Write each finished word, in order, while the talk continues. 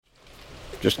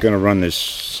Just going to run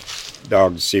this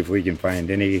dog to see if we can find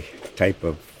any type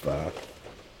of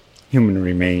human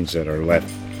remains that are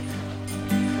left.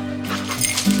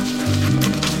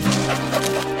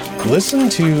 Listen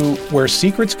to Where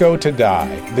Secrets Go to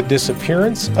Die, The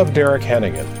Disappearance of Derek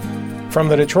Hennigan. From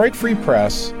the Detroit Free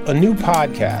Press, a new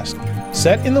podcast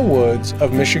set in the woods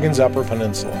of Michigan's Upper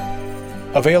Peninsula.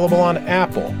 Available on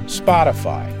Apple,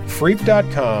 Spotify,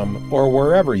 Freep.com, or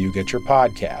wherever you get your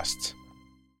podcasts.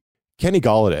 Kenny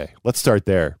Golladay, let's start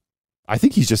there. I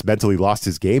think he's just mentally lost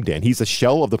his game, Dan. He's a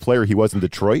shell of the player he was in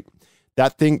Detroit.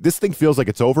 This thing feels like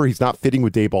it's over. He's not fitting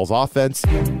with Daboll's offense.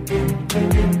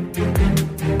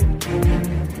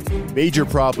 Major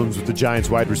problems with the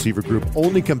Giants wide receiver group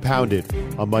only compounded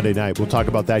on Monday night. We'll talk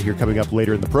about that here coming up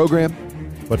later in the program.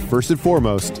 But first and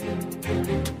foremost,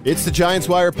 it's the Giants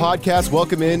Wire podcast.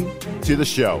 Welcome in to the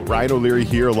show. Ryan O'Leary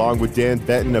here along with Dan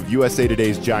Benton of USA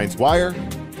Today's Giants Wire.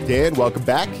 Dan, welcome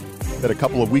back. Been a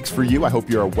couple of weeks for you. I hope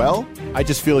you're well. I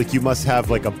just feel like you must have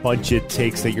like a bunch of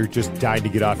takes that you're just dying to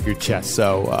get off your chest.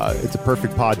 So it's a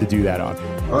perfect pod to do that on.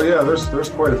 Oh yeah, there's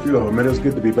quite a few of them. It is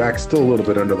good to be back. Still a little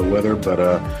bit under the weather, but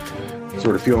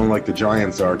sort of feeling like the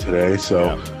Giants are today.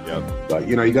 So, But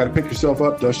you got to pick yourself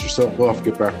up, dust yourself off,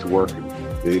 get back to work.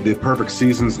 The perfect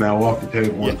season's now off the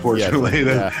table. Unfortunately,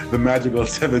 the magical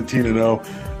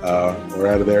 17-0. We're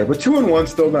out of there, but 2-1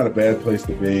 still not a bad place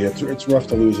to be. It's rough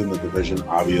to lose in the division,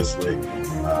 obviously,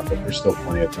 but there's still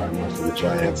plenty of time left for the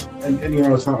Giants. And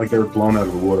it's not like they were blown out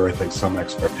of the water. I think some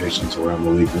expectations around the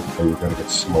league that they were going to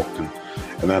get smoked, and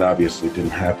that obviously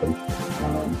didn't happen.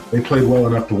 They played well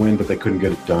enough to win, but they couldn't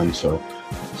get it done. So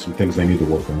some things they need to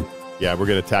work on. Yeah, we're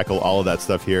going to tackle all of that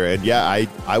stuff here. And yeah,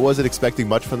 I wasn't expecting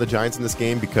much from the Giants in this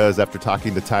game because after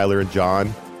talking to Tyler and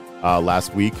John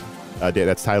last week,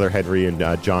 that's Tyler Henry and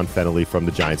John Fennelly from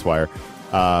the Giants Wire,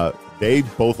 they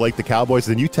both like the Cowboys.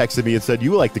 Then you texted me and said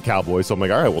you like the Cowboys. So I'm like,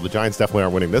 all right, well, the Giants definitely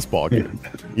aren't winning this ball game.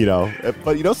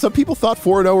 But some people thought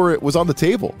 4-0 was on the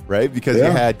table, right? Because you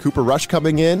had Cooper Rush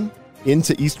coming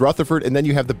into East Rutherford, and then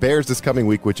you have the Bears this coming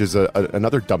week, which is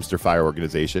another dumpster fire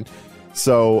organization.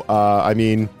 So,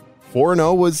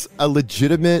 4-0 was a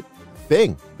legitimate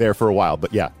thing there for a while.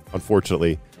 But yeah,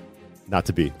 unfortunately, not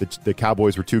to be. The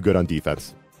Cowboys were too good on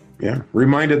defense. Yeah,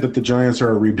 reminded that the Giants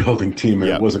are a rebuilding team,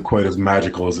 and it wasn't quite as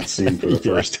magical as it seemed for the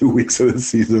first 2 weeks of the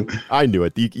season. I knew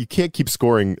it. You can't keep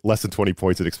scoring less than 20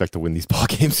 points and expect to win these ball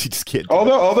games. You just can't.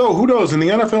 Although who knows? In the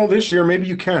NFL this year, maybe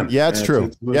you can. Yeah, it's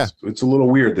true. It's a little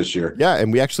weird this year. Yeah,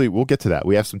 and we'll get to that.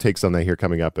 We have some takes on that here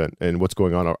coming up and what's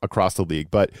going on across the league.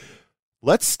 But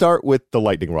let's start with the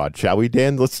lightning rod, shall we,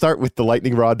 Dan? Let's start with the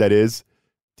lightning rod that is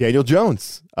Daniel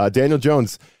Jones. Daniel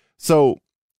Jones. So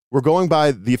we're going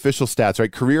by the official stats,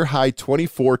 right? Career high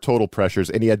 24 total pressures,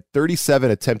 and he had 37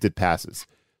 attempted passes.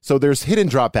 So there's hidden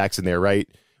dropbacks in there, right?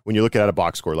 When you're looking at a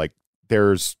box score, like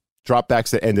there's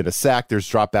dropbacks that end in a sack, there's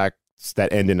dropbacks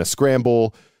that end in a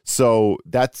scramble. So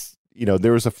that's,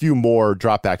 there was a few more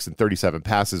dropbacks than 37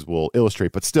 passes will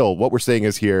illustrate. But still, what we're saying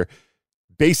is here,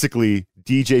 basically,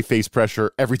 DJ faced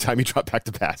pressure every time he dropped back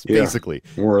to pass, basically.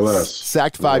 More or less.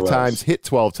 Sacked 5 times, hit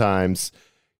 12 times.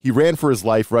 He ran for his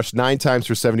life, rushed 9 times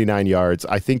for 79 yards.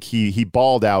 I think he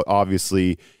balled out,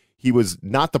 obviously. He was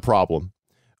not the problem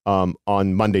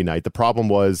on Monday night. The problem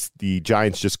was the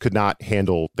Giants just could not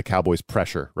handle the Cowboys'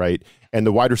 pressure, right? And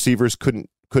the wide receivers couldn't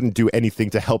do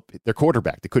anything to help their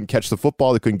quarterback. They couldn't catch the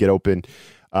football. They couldn't get open.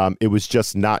 It was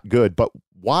just not good. But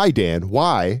why, Dan?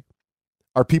 Why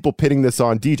are people pitting this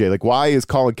on DJ? Like, why is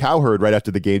Colin Cowherd right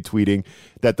after the game tweeting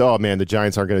that, oh, man, the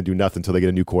Giants aren't going to do nothing until they get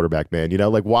a new quarterback, man?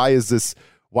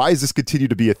 Why is this continue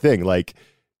to be a thing? Like,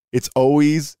 it's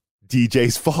always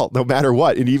DJ's fault, no matter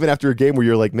what. And even after a game where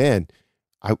you're like, man,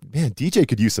 DJ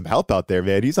could use some help out there,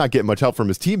 man. He's not getting much help from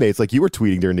his teammates, like you were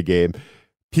tweeting during the game.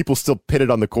 People still pin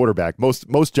it on the quarterback.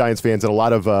 Most Giants fans and a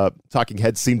lot of talking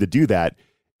heads seem to do that.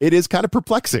 It is kind of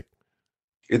perplexing.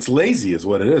 It's lazy is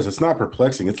what it is. It's not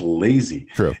perplexing. It's lazy.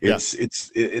 True. It's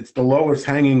the lowest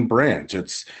hanging branch.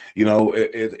 It's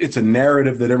it's a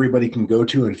narrative that everybody can go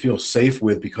to and feel safe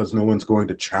with because no one's going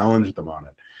to challenge them on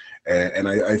it. And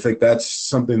I think that's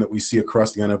something that we see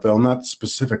across the NFL, not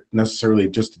specific necessarily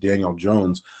just to Daniel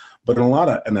Jones, but in a lot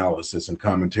of analysis and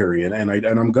commentary. And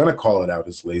I'm going to call it out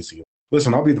as lazy.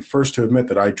 Listen, I'll be the first to admit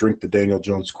that I drink the Daniel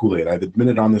Jones Kool-Aid. I've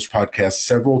admitted on this podcast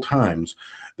several times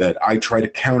that I try to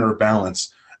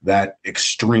counterbalance that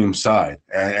extreme side.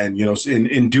 And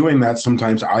in doing that,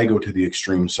 sometimes I go to the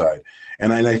extreme side.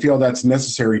 And I feel that's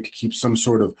necessary to keep some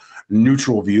sort of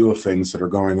neutral view of things that are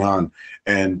going on.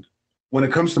 And when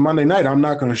it comes to Monday night, I'm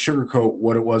not going to sugarcoat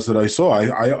what it was that I saw.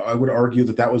 I would argue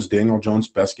that was Daniel Jones'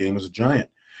 best game as a Giant.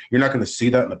 You're not going to see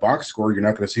that in the box score. You're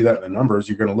not going to see that in the numbers.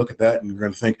 You're going to look at that and you're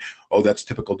going to think, oh, that's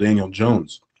typical Daniel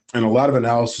Jones. And a lot of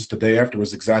analysis the day after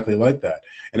was exactly like that.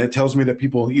 And it tells me that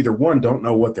people either, one, don't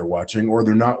know what they're watching or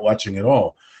they're not watching at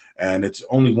all. And it's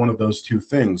only one of those two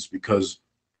things, because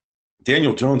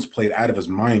Daniel Jones played out of his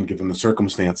mind given the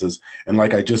circumstances. And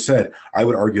like I just said, I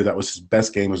would argue that was his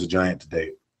best game as a Giant to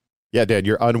date. Yeah, Dan,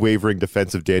 your unwavering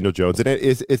defense of Daniel Jones, and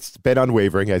it's been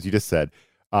unwavering, as you just said.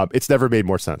 It's never made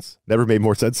more sense. Never made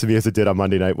more sense to me as it did on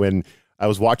Monday night when I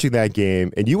was watching that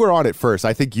game, and you were on it first.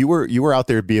 I think you were out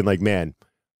there being like, man,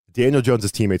 Daniel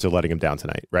Jones's teammates are letting him down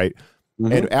tonight, right?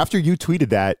 Mm-hmm. And after you tweeted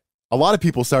that, a lot of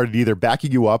people started either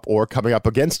backing you up or coming up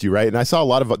against you, right? And I saw a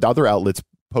lot of other outlets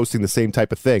posting the same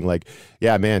type of thing, like,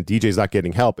 yeah, man, DJ's not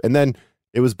getting help. And then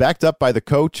it was backed up by the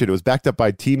coach, and it was backed up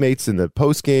by teammates in the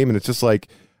post game, and it's just like,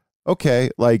 okay,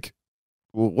 like,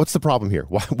 well, what's the problem here?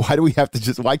 Why do we have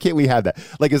to why can't we have that?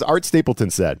 Like, as Art Stapleton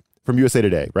said from USA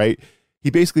Today, right?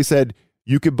 He basically said,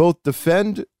 you could both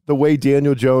defend the way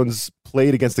Daniel Jones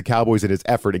played against the Cowboys in his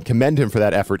effort and commend him for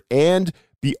that effort, and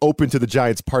be open to the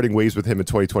Giants parting ways with him in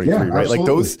 2023, right? Absolutely.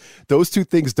 Like those two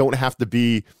things don't have to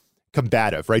be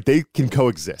combative, right? They can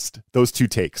coexist. Those two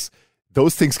takes.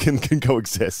 Those things can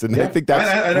coexist. And I think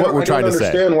that's what we're trying to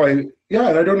say. And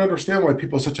I don't understand why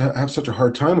people have such a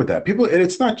hard time with that. People, and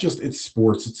it's not just, it's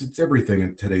sports, it's everything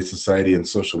in today's society and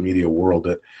social media world,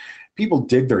 that people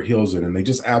dig their heels in, and they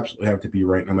just absolutely have to be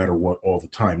right no matter what all the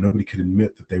time. Nobody can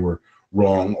admit that they were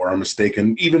wrong or are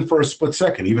mistaken, even for a split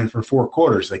second, even for 4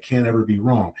 quarters. They can't ever be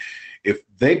wrong. If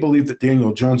they believe that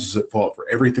Daniel Jones is at fault for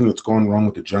everything that's gone wrong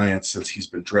with the Giants since he's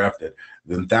been drafted,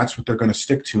 then that's what they're going to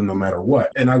stick to no matter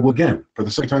what. And I will, again, for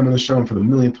the second time on the show and for the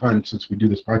millionth time since we do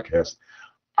this podcast,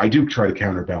 I do try to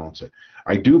counterbalance it.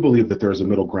 I do believe that there's a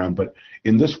middle ground, but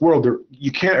in this world,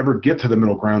 you can't ever get to the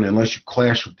middle ground unless you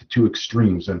clash with the two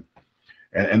extremes. And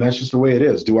that's just the way it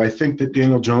is. Do I think that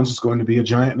Daniel Jones is going to be a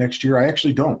Giant next year? I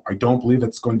actually don't. I don't believe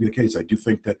that's going to be the case. I do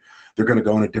think that they're going to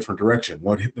go in a different direction.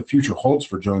 What the future holds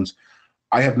for Jones,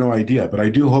 I have no idea, but I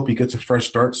do hope he gets a fresh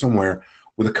start somewhere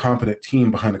with a competent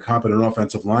team behind a competent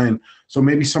offensive line, so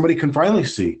maybe somebody can finally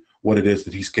see what it is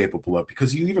that he's capable of.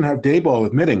 Because you even have Daboll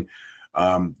admitting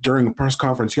during a press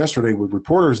conference yesterday with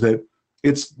reporters that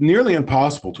it's nearly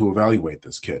impossible to evaluate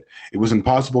this kid. It was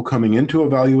impossible coming in to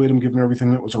evaluate him given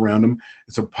everything that was around him.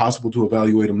 It's impossible to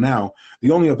evaluate him now.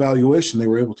 The only evaluation they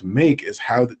were able to make is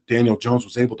how Daniel Jones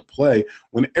was able to play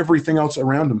when everything else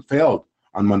around him failed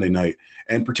on Monday night.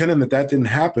 And pretending that didn't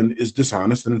happen is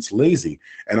dishonest, and it's lazy.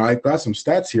 And I've got some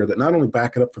stats here that not only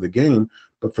back it up for the game,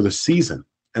 but for the season.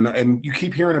 And you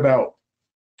keep hearing about,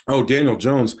 oh, Daniel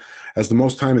Jones has the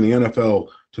most time in the NFL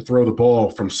to throw the ball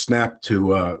from snap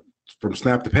to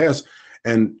pass.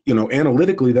 And,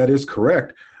 analytically that is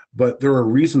correct, but there are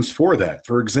reasons for that.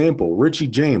 For example, Richie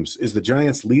James is the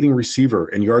Giants' leading receiver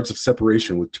in yards of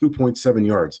separation with 2.7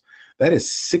 yards. That is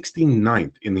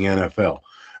 69th in the NFL.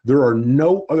 There are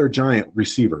no other Giant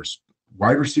receivers,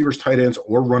 wide receivers, tight ends,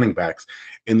 or running backs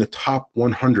in the top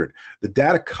 100. The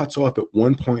data cuts off at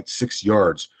 1.6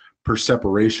 yards per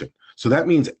separation. So that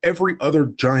means every other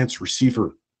Giants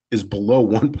receiver is below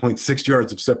 1.6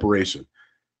 yards of separation.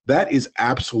 That is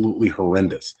absolutely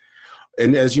horrendous.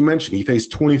 And as you mentioned, he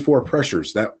faced 24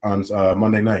 pressures that on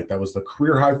Monday night. That was the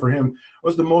career high for him. It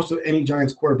was the most of any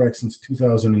Giants quarterback since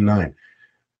 2009.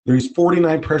 There's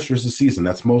 49 pressures this season.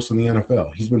 That's most in the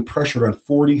NFL. He's been pressured on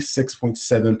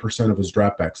 46.7% of his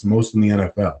dropbacks, most in the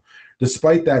NFL.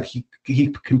 Despite that, he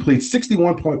completes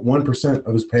 61.1%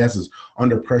 of his passes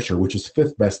under pressure, which is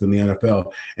 5th best in the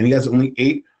NFL. And he has only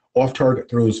 8 off-target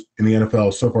throws in the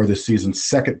NFL so far this season,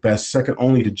 2nd best, second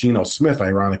only to Geno Smith,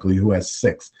 ironically, who has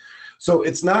 6. So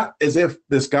it's not as if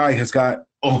this guy has got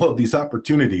all of these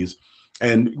opportunities.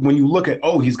 And when you look at,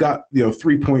 he's got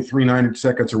 3.39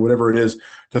 seconds or whatever it is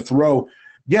to throw,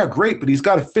 yeah, great, but he's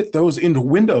got to fit those into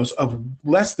windows of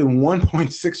less than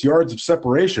 1.6 yards of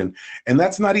separation. And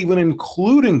that's not even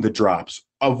including the drops,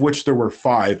 of which there were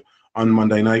 5 on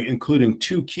Monday night, including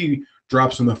 2 key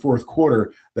drops in the 4th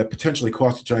quarter that potentially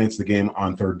cost the Giants the game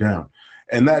on 3rd down.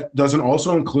 And that doesn't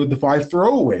also include the 5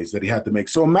 throwaways that he had to make.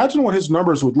 So imagine what his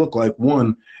numbers would look like,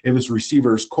 1, if his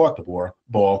receivers caught the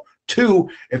ball, 2,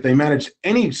 if they managed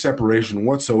any separation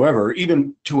whatsoever,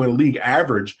 even to a league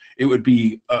average, it would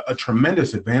be a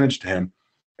tremendous advantage to him.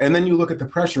 And then you look at the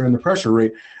pressure and the pressure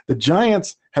rate. The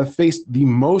Giants have faced the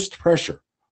most pressure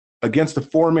against a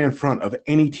 4-man front of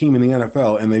any team in the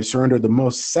NFL, and they've surrendered the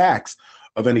most sacks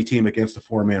of any team against a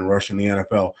 4-man rush in the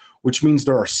NFL, which means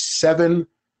there are 7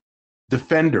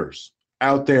 defenders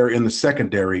out there in the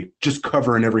secondary just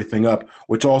covering everything up,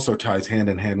 which also ties hand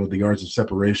in hand with the yards of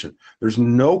separation. There's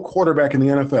no quarterback in the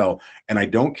NFL, and I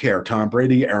don't care, Tom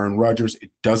Brady, Aaron Rodgers,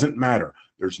 it doesn't matter.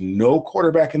 There's no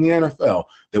quarterback in the NFL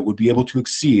that would be able to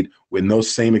exceed in those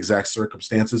same exact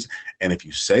circumstances. And if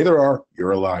you say there are,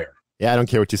 you're a liar. Yeah, I don't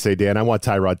care what you say, Dan. I want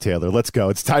Tyrod Taylor. Let's go.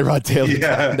 It's Tyrod Taylor.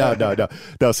 Yeah.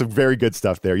 No, some very good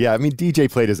stuff there. Yeah, I mean,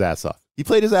 DJ played his ass off. He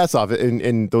played his ass off,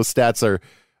 and those stats are,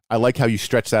 I like how you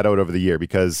stretch that out over the year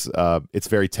because it's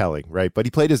very telling, right? But he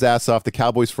played his ass off. The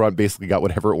Cowboys front basically got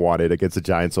whatever it wanted against the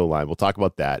Giants O-line. We'll talk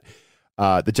about that.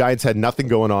 The Giants had nothing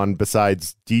going on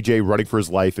besides DJ running for his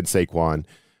life and Saquon.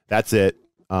 That's it.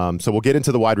 So we'll get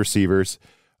into the wide receivers.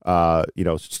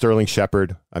 Sterling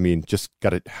Shepard. I mean,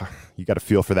 you got to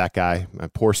feel for that guy.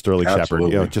 Poor Sterling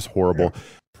Shepard. Just horrible. Yeah.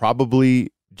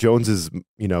 Probably Jones's,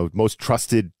 most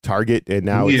trusted target, and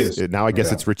now I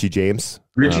guess it's Richie James.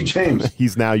 James.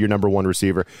 He's now your number one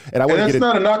receiver. And that's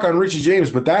not a knock on Richie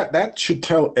James, but that should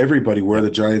tell everybody where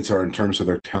the Giants are in terms of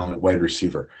their talent at wide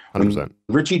receiver. 100%.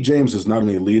 Richie James is not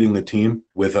only leading the team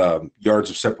with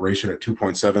yards of separation at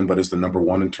 2.7, but is the number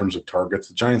one in terms of targets.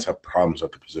 The Giants have problems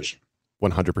at the position.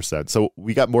 100%. So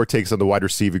we got more takes on the wide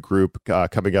receiver group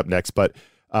coming up next, but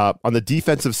on the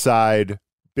defensive side,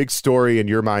 big story in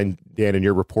your mind, Dan, and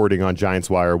your reporting on Giants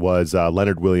Wire was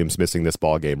Leonard Williams missing this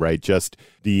ball game, right? Just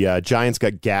the Giants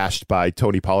got gashed by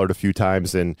Tony Pollard a few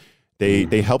times, and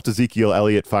they helped Ezekiel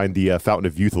Elliott find the fountain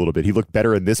of youth a little bit. He looked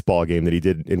better in this ball game than he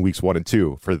did in weeks 1 and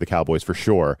 2 for the Cowboys, for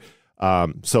sure.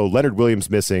 So Leonard Williams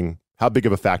missing, how big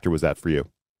of a factor was that for you?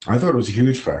 I thought it was a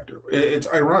huge factor. It's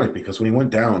ironic because when he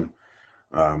went down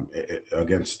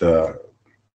against the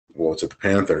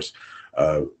Panthers,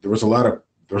 there was a lot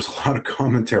of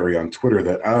commentary on Twitter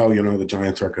that, the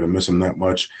Giants aren't going to miss him that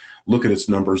much. Look at his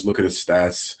numbers, look at his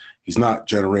stats. He's not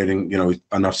generating,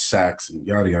 enough sacks and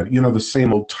yada, yada. The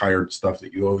same old tired stuff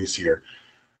that you always hear.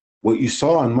 What you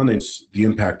saw on Monday is the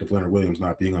impact of Leonard Williams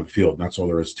not being on the field. And that's all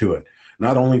there is to it.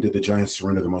 Not only did the Giants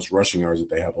surrender the most rushing yards that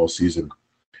they have all season,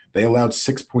 they allowed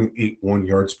 6.81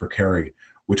 yards per carry,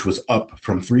 which was up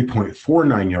from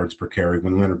 3.49 yards per carry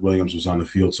when Leonard Williams was on the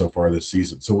field so far this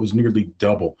season. So it was nearly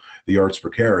double the yards per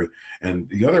carry. And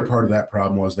the other part of that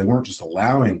problem was they weren't just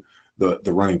allowing the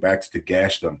running backs to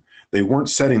gash them. They weren't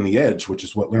setting the edge, which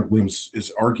is what Leonard Williams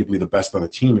is arguably the best on the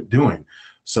team at doing.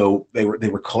 So they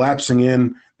were collapsing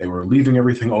in. They were leaving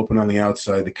everything open on the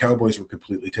outside. The Cowboys were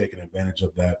completely taking advantage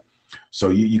of that. So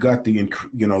you got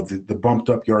the bumped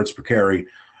up yards per carry,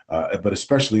 but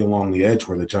especially along the edge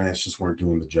where the Giants just weren't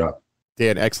doing the job.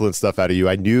 Dan, excellent stuff out of you.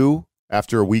 I knew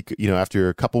after a week, after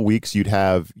a couple weeks,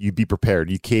 you'd be prepared.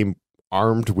 You came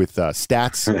armed with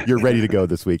stats. You're ready to go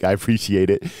this week. I appreciate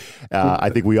it. I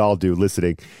think we all do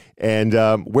listening. And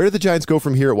where do the Giants go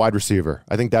from here at wide receiver?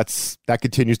 I think that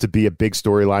continues to be a big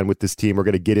storyline with this team. We're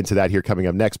going to get into that here coming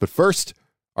up next. But first,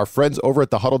 our friends over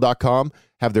at thehuddle.com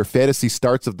have their fantasy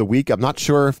starts of the week. I'm not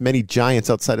sure if many Giants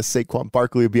outside of Saquon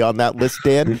Barkley will be on that list,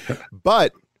 Dan,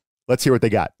 but let's hear what they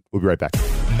got. We'll be right back.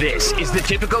 This is the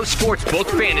Tipico Sportsbook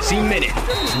Fantasy Minute.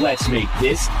 Let's make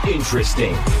this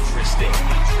interesting.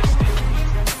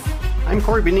 I'm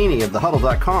Corey Bonini of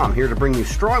thehuddle.com, here to bring you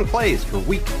strong plays for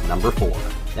week number 4.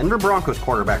 Denver Broncos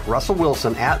quarterback Russell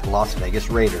Wilson at Las Vegas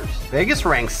Raiders. Vegas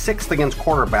ranks 6th against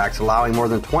quarterbacks allowing more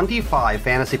than 25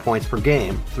 fantasy points per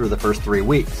game through the first 3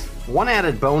 weeks. One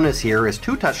added bonus here is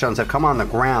 2 touchdowns have come on the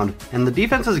ground, and the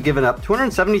defense has given up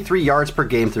 273 yards per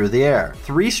game through the air.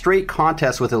 3 straight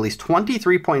contests with at least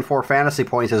 23.4 fantasy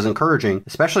points is encouraging,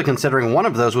 especially considering one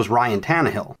of those was Ryan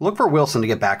Tannehill. Look for Wilson to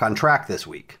get back on track this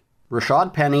week.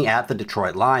 Rashad Penny at the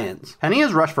Detroit Lions. Penny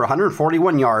has rushed for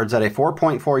 141 yards at a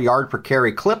 4.4 yard per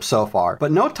carry clip so far,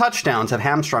 but no touchdowns have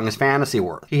hamstrung his fantasy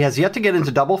worth. He has yet to get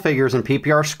into double figures in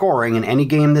PPR scoring in any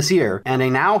game this year, and a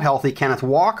now healthy Kenneth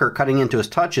Walker cutting into his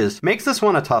touches makes this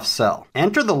one a tough sell.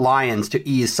 Enter the Lions to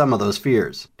ease some of those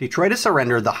fears. Detroit has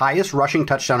surrendered the highest rushing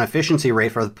touchdown efficiency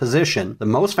rate for the position, the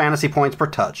most fantasy points per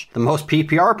touch, the most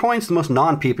PPR points, the most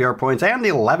non-PPR points, and the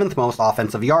 11th most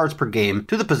offensive yards per game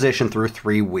to the position through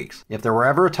 3 weeks. If there were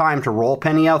ever a time to roll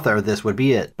Penny out there, this would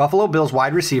be it. Buffalo Bills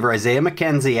wide receiver Isaiah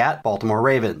McKenzie at Baltimore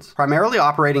Ravens. Primarily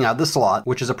operating out of the slot,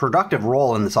 which is a productive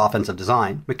role in this offensive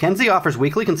design, McKenzie offers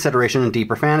weekly consideration in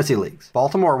deeper fantasy leagues.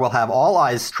 Baltimore will have all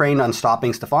eyes trained on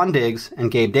stopping Stephon Diggs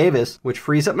and Gabe Davis, which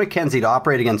frees up McKenzie to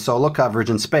operate against solo coverage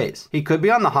in space. He could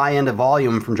be on the high end of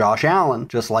volume from Josh Allen,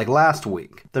 just like last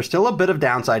week. There's still a bit of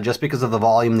downside just because of the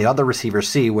volume the other receivers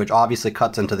see, which obviously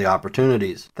cuts into the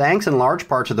opportunities. Thanks in large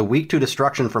part to the week 2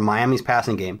 destruction from Miami's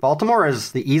passing game, Baltimore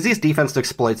is the easiest defense to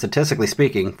exploit statistically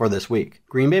speaking for this week.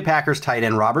 Green Bay Packers tight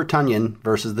end Robert Tonyan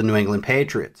versus the New England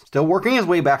Patriots. Still working his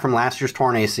way back from last year's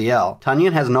torn ACL,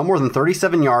 Tonyan has no more than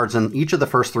 37 yards in each of the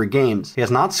first 3 games. He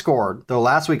has not scored, though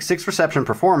last week's 6-reception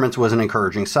performance was an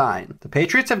encouraging sign. The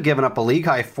Patriots have given up a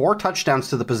league-high 4 touchdowns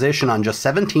to the position on just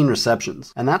 17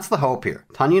 receptions, and that's the hope here.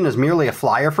 Tonyan is merely a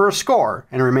flyer for a score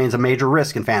and remains a major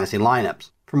risk in fantasy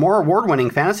lineups. For more award-winning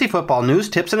fantasy football news,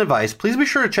 tips, and advice, please be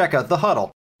sure to check out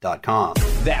thehuddle.com.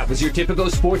 That was your Typico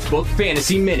Sportsbook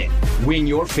Fantasy Minute. Win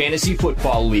your fantasy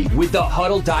football league with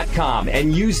thehuddle.com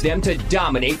and use them to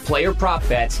dominate player prop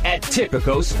bets at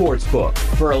Typico Sportsbook.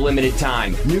 For a limited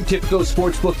time, new Typico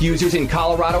Sportsbook users in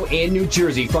Colorado and New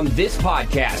Jersey from this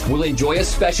podcast will enjoy a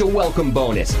special welcome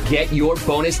bonus. Get your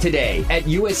bonus today at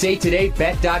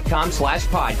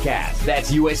usatodaybet.com/podcast.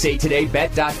 That's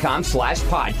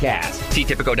usatodaybet.com/podcast. See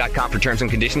Typico.com for terms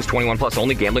and conditions. 21 plus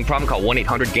only. Gambling problem? Call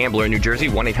 1-800-GAMBLER in New Jersey.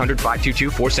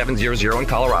 1-800-522-4700 in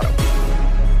Colorado.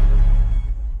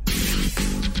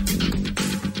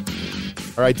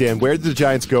 All right, Dan, where did the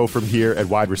Giants go from here at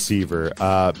wide receiver?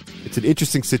 It's an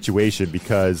interesting situation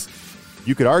because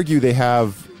you could argue they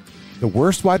have the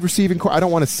worst wide receiving core. I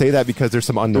don't want to say that because there's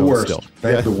some unknowns still.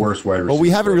 They have the worst wide receiver. Well, we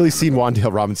haven't really seen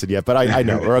Wan'Dale Robinson yet, but I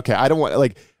know. Or okay, I don't want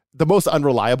like the most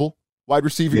unreliable wide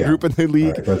receiving group in the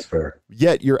league. Right, that's fair.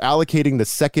 Yet you're allocating the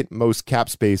second most cap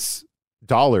space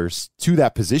dollars to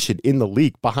that position in the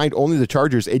league behind only the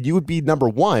Chargers, and you would be number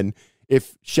 1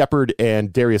 if Shepard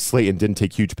and Darius Slayton didn't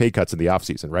take huge pay cuts in the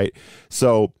offseason, right?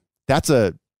 So that's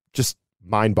just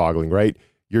mind-boggling, right?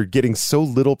 You're getting so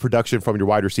little production from your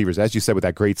wide receivers. As you said with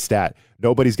that great stat,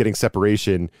 nobody's getting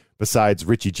separation besides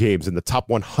Richie James in the top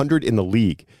 100 in the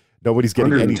league. Nobody's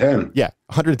getting 110. Yeah,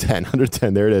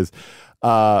 110. There it is.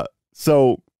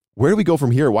 So where do we go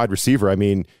from here at wide receiver? I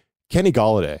mean, Kenny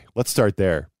Golladay, let's start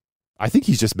there. I think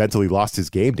he's just mentally lost his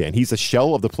game, Dan. He's a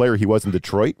shell of the player he was in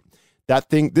Detroit.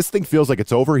 This thing feels like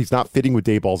it's over. He's not fitting with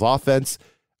Dayball's offense.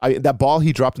 That ball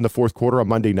he dropped in the fourth quarter on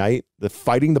Monday night, the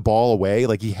fighting the ball away,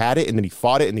 like he had it and then he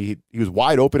fought it and he was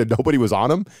wide open and nobody was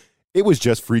on him. It was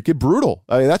just freaking brutal.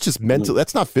 I mean, that's just mental.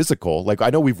 That's not physical. Like,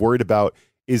 I know we've worried about,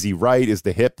 is he right? Is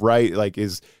the hip right? Like,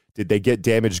 did they get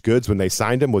damaged goods when they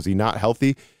signed him? Was he not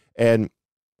healthy? And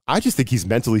I just think he's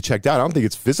mentally checked out. I don't think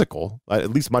it's physical,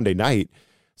 at least Monday night.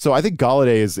 So I think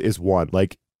Golladay is one.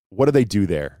 Like, what do they do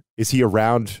there? Is he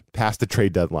around past the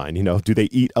trade deadline? You know, do they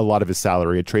eat a lot of his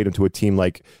salary and trade him to a team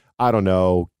like, I don't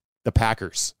know, the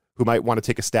Packers, who might want to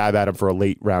take a stab at him for a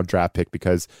late round draft pick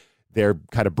because they're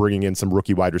kind of bringing in some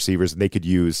rookie wide receivers and they could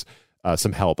use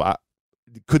some help.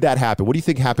 Could that happen? What do you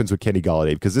think happens with Kenny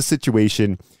Golladay? Because this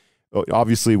situation,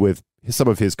 obviously with some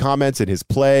of his comments and his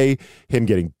play, him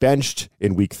getting benched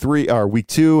in week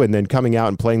 2, and then coming out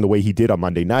and playing the way he did on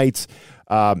Monday nights,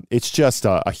 it's just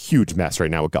a huge mess right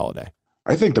now with Golladay.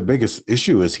 I think the biggest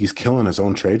issue is he's killing his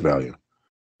own trade value.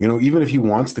 You know, even if he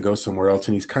wants to go somewhere else,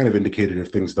 and he's kind of indicated if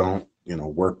things don't,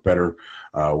 work better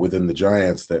within the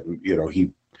Giants, that,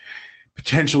 he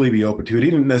potentially be open to it. He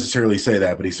didn't necessarily say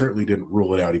that, but he certainly didn't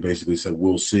rule it out. He basically said,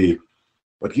 we'll see.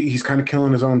 But he's kind of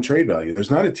killing his own trade value.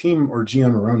 There's not a team or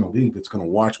GM around the league that's going to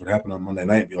watch what happened on Monday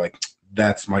night and be like,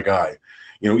 that's my guy.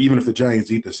 Even if the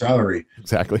Giants eat the salary.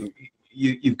 Exactly.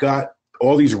 You've got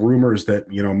all these rumors that,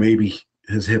 maybe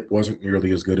his hip wasn't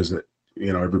nearly as good as it,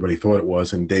 everybody thought it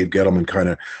was. And Dave Gettleman kind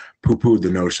of poo-pooed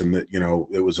the notion that,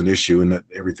 it was an issue and that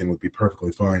everything would be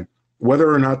perfectly fine.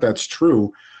 Whether or not that's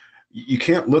true, you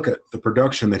can't look at the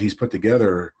production that he's put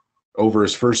together over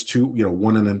his first 2,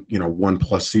 1 and then,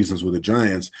 1+ seasons with the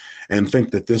Giants and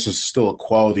think that this is still a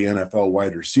quality NFL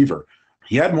wide receiver.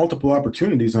 He had multiple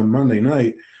opportunities on Monday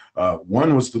night.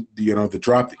 One was the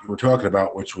drop that you were talking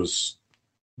about, which was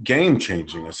game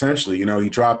changing. Essentially, he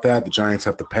dropped that. The Giants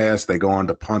have to pass. They go on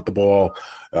to punt the ball.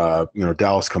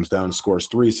 Dallas comes down and scores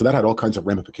 3. So that had all kinds of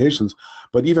ramifications.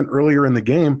 But even earlier in the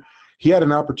game, he had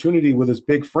an opportunity with his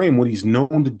big frame, what he's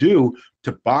known to do,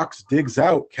 to box Diggs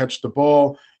out, catch the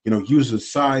ball, use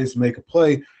his size, make a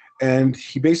play. And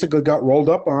he basically got rolled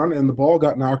up on and the ball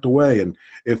got knocked away. And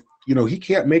if, he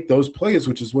can't make those plays,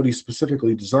 which is what he's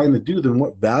specifically designed to do, then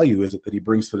what value is it that he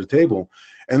brings to the table?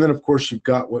 And then, of course, you've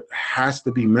got what has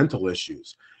to be mental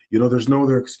issues. There's no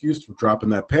other excuse for dropping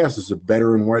that pass. As a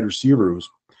veteran wide receiver who's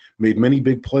made many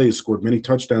big plays, scored many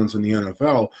touchdowns in the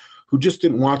NFL, who just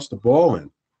didn't watch the ball in.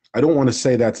 I don't want to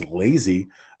say that's lazy,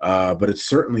 but it's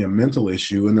certainly a mental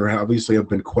issue. And there obviously have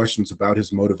been questions about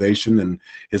his motivation and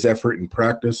his effort in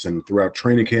practice and throughout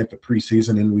training camp and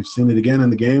preseason. And we've seen it again in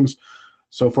the games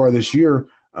so far this year.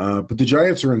 But the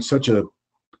Giants are in such a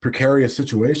precarious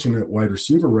situation at wide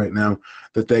receiver right now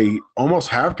that they almost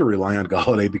have to rely on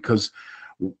Golladay because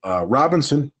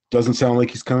Robinson Doesn't sound like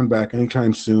he's coming back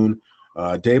anytime soon.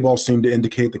 Dayball seemed to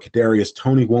indicate that Kadarius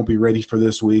Toney won't be ready for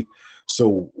this week.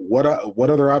 So what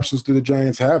other options do the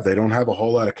Giants have? They don't have a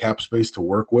whole lot of cap space to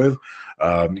work with.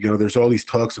 There's all these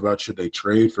talks about should they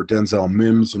trade for Denzel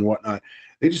Mims and whatnot.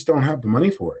 They just don't have the money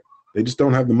for it. They just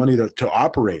don't have the money to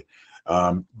operate.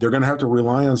 They're going to have to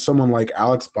rely on someone like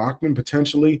Alex Bachman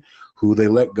potentially, who they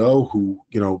let go, who,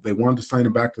 they wanted to sign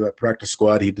him back to that practice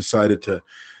squad. He decided to,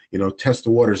 test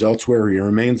the waters elsewhere. He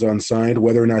remains unsigned.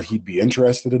 Whether or not he'd be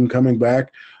interested in coming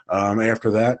back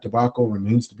after that debacle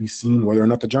remains to be seen. Whether or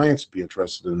not the Giants would be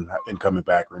interested in coming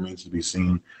back remains to be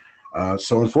seen.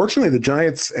 So unfortunately, the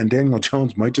Giants and Daniel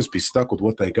Jones might just be stuck with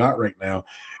what they got right now.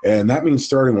 And that means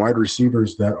starting wide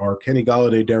receivers that are Kenny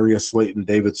Golladay, Darius Slayton,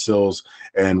 David Sills,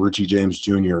 and Richie James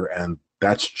Jr., and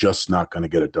that's just not going to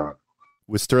get it done.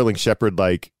 With Sterling Shepard,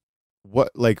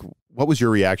 what was your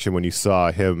reaction when you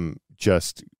saw him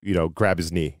just, grab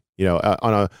his knee,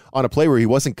 on a play where he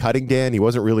wasn't cutting, Dan, he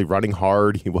wasn't really running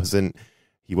hard. He wasn't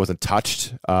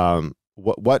touched. How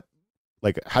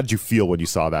did you feel when you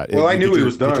saw that? Well, I knew he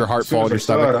was done. Did your heart fall in your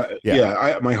stomach?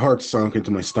 My heart sunk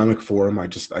into my stomach for him.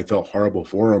 I felt horrible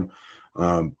for him.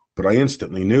 But I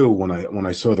instantly knew when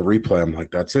I saw the replay, I'm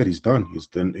like, that's it. He's done.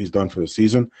 He's done for the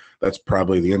season. That's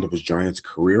probably the end of his Giants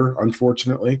career,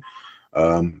 unfortunately.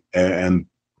 And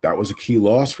that was a key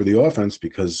loss for the offense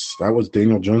because that was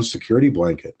Daniel Jones' security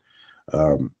blanket.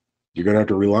 You're going to have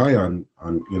to rely on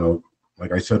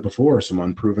like I said before, some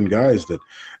unproven guys that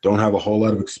don't have a whole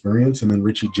lot of experience. And then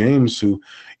Richie James, who,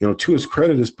 to his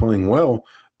credit, is playing well,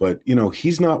 but,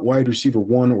 he's not wide receiver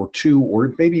 1 or 2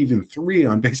 or maybe even 3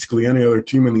 on basically any other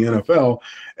team in the NFL.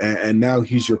 And now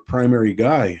he's your primary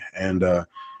guy. And,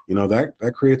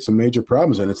 that creates some major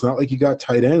problems. And it's not like you got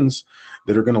tight ends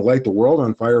that are going to light the world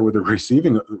on fire with their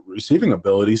receiving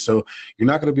ability. So you're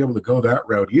not going to be able to go that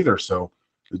route either. So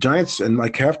the Giants and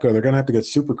Mike Kafka, they're going to have to get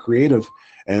super creative,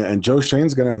 and Joe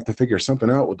Shane's going to have to figure something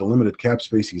out with the limited cap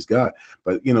space he's got.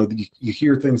 But, you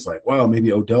hear things like, well,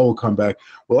 maybe Odell will come back.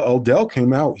 Well, Odell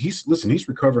came out. He's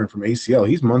recovering from ACL.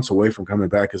 He's months away from coming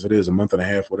back as it is, a month and a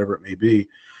half, whatever it may be.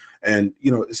 And,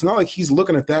 it's not like he's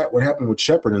looking at that, what happened with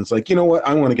Shepard, and it's like, you know what,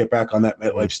 I want to get back on that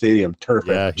MetLife Stadium turf.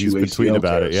 Yeah, he's been tweeting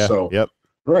about it, yeah. So, yep.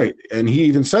 Right. And he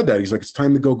even said that. He's like, it's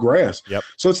time to go grass. Yep.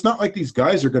 So it's not like these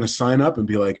guys are going to sign up and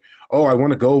be like, oh, I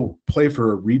want to go play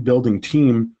for a rebuilding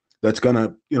team that's going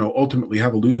to, ultimately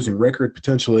have a losing record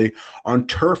potentially on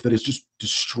turf that is just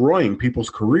destroying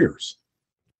people's careers.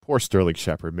 Poor Sterling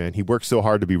Shepard, man. He worked so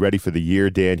hard to be ready for the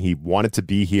year, Dan. He wanted to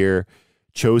be here,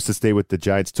 chose to stay with the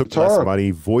Giants, took less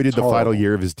money, voided the final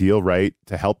year of his deal, right,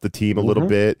 to help the team a little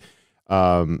bit.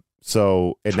 Now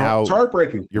it's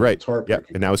heartbreaking. You're right. It's heartbreaking.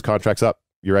 Yep. And now his contract's up.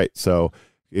 You're right. So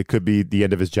it could be the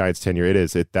end of his Giants tenure. It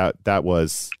is. That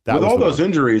was with all those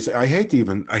injuries. I hate to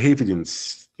even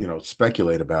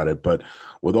speculate about it, but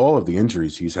with all of the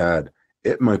injuries he's had,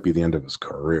 it might be the end of his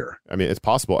career. I mean, it's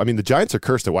possible. I mean, the Giants are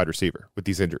cursed at wide receiver with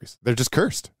these injuries. They're just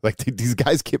cursed. Like these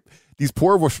guys these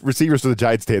poor receivers for the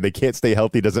Giants today. They can't stay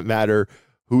healthy. Doesn't matter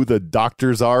who the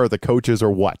doctors are or the coaches or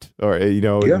what, or,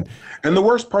 Yeah. And the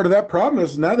worst part of that problem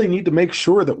is now they need to make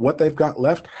sure that what they've got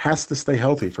left has to stay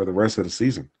healthy for the rest of the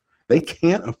season. They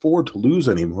can't afford to lose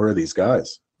any more of these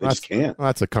guys. They just can't. Well,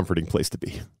 that's a comforting place to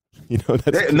be.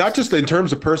 Not just in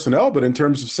terms of personnel, but in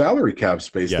terms of salary cap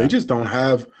space. Yeah. They just don't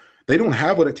have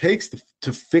what it takes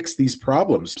to fix these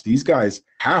problems. These guys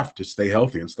have to stay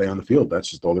healthy and stay on the field. That's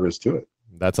just all there is to it.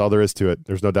 That's all there is to it.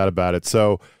 There's no doubt about it.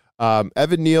 So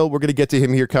Evan Neal, we're going to get to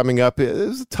him here coming up. It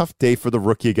was a tough day for the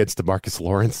rookie against DeMarcus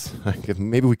Lawrence.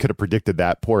 Maybe we could have predicted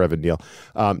that. Poor Evan Neal.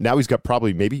 Now he's got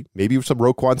probably maybe some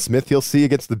Roquan Smith he'll see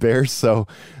against the Bears. So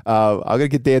I'm going to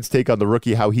get Dan's take on the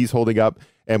rookie, how he's holding up.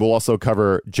 And we'll also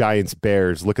cover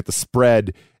Giants-Bears, look at the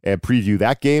spread, and preview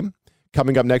that game.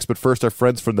 Coming up next, but first, our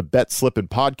friends from the Bet Slippin'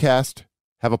 podcast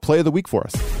have a play of the week for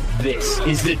us. This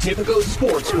is the Tipico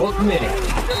Sportsbook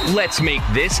Minute. Let's make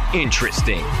this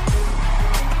interesting.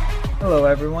 Hello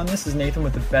everyone, this is Nathan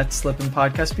with the Bet Slippin'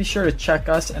 podcast. Be sure to check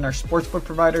us and our sportsbook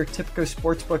provider, Tipico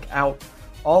Sportsbook, out.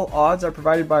 All odds are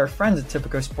provided by our friends at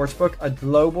Tipico Sportsbook, a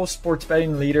global sports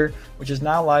betting leader, which is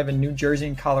now live in New Jersey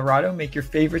and Colorado. Make your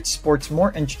favorite sports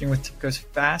more interesting with Tipico's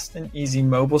fast and easy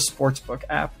mobile sportsbook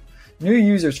app. New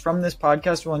users from this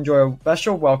podcast will enjoy a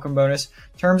special welcome bonus.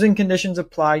 Terms and conditions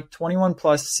apply. 21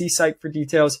 plus. See site for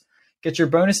details. Get your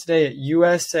bonus today at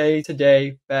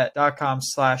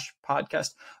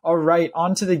usatodaybet.com/podcast. All right,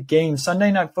 on to the game.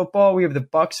 Sunday Night Football, we have the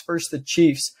Bucs versus the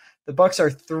Chiefs. The Bucs are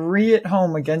 3 at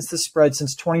home against the spread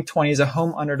since 2020 as a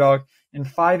home underdog and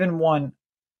 5-1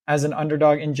 as an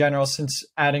underdog in general since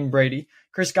adding Brady.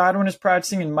 Chris Godwin is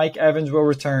practicing and Mike Evans will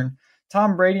return.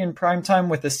 Tom Brady in primetime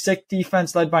with a sick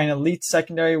defense led by an elite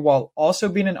secondary while also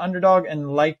being an underdog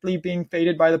and likely being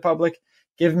faded by the public.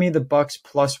 Give me the Bucks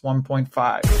plus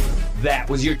 1.5. That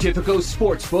was your Tipico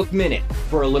Sportsbook Minute.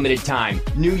 For a limited time,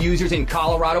 new users in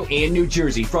Colorado and New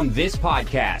Jersey from this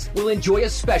podcast will enjoy a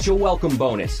special welcome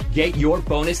bonus. Get your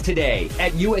bonus today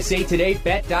at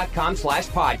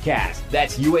usatodaybet.com/podcast.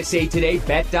 That's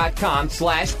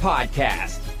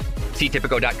usatodaybet.com/podcast. See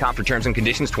Tipico.com for terms and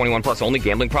conditions. 21 plus only.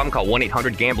 Gambling problem? Call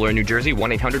 1-800-GAMBLER in New Jersey.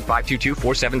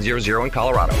 1-800-522-4700 in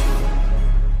Colorado.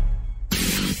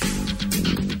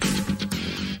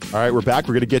 All right, we're back.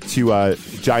 We're going to get to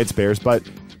Giants-Bears, but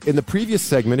in the previous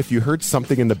segment, if you heard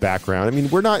something in the background, I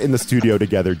mean, we're not in the studio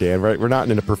together, Dan, right? We're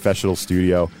not in a professional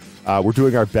studio. We're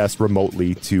doing our best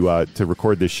remotely to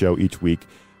record this show each week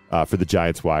for the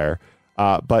Giants Wire.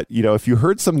 But, you know, if you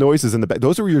heard some noises in the back,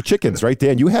 those are your chickens, right,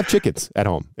 Dan? You have chickens at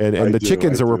home, and the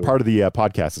chickens were part of the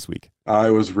podcast this week.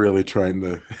 I was really trying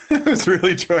to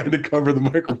cover the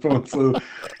microphone, so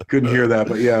couldn't hear that.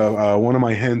 But yeah, one of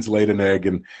my hens laid an egg,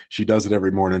 and she does it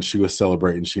every morning. She was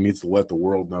celebrating. She needs to let the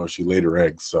world know she laid her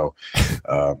eggs. So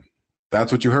that's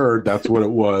what you heard. That's what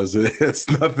it was. It's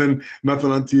nothing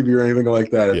on TV or anything like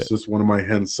that. It's just one of my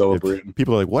hens celebrating.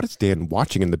 People are like, what is Dan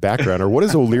watching in the background? Or what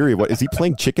is O'Leary? What is he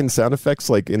playing chicken sound effects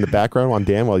like in the background on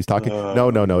Dan while he's talking?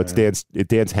 No. It's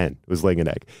Dan's hen was laying an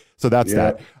egg. So that's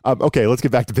that. Okay, let's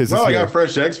get back to business. Well, I got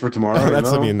fresh eggs for tomorrow.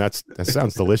 That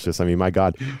sounds delicious. I mean, my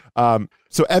God.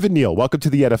 So Evan Neal, welcome to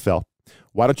the NFL.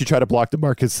 Why don't you try to block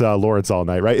DeMarcus Lawrence all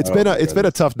night, right? It's been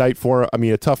a tough night for him. I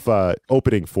mean, a tough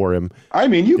opening for him. I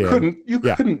mean, you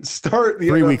couldn't start the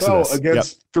 3 weeks NFL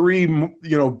against three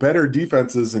better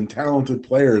defenses and talented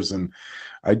players, and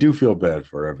I do feel bad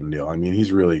for Evan Neal. I mean,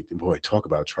 he's really, boy, talk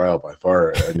about trial by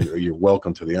fire. And you're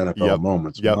welcome to the NFL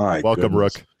moments. Yep. My welcome,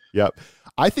 goodness. Rook. Yep.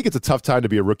 I think it's a tough time to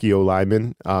be a rookie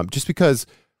O-lineman, just because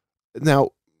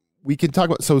now we can talk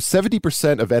about, so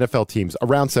 70% of NFL teams,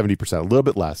 around 70%, a little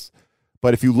bit less.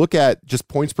 But if you look at just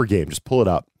points per game, just pull it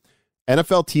up.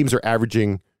 NFL teams are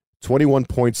averaging 21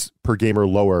 points per game or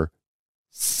lower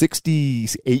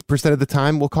 68% of the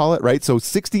time, we'll call it, right? So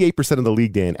 68% of the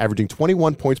league, Dan, averaging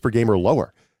 21 points per game or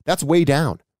lower. That's way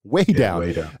down. Way down.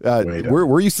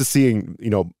 We're used to seeing,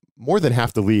 more than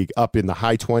half the league up in the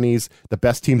high 20s. The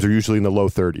best teams are usually in the low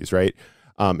 30s, right?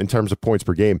 In terms of points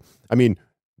per game. I mean,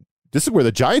 this is where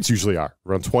the Giants usually are,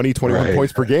 around 20, 21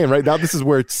 points per game, right? Now this is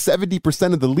where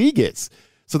 70% of the league is.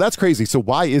 So that's crazy. So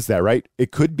why is that, right?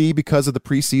 It could be because of the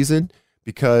preseason,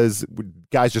 because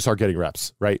guys just aren't getting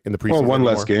reps, right, in the preseason. Well, one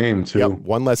less game, too. Yep,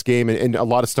 one less game, and a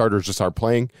lot of starters just aren't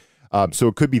playing. So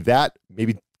it could be that.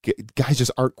 Maybe guys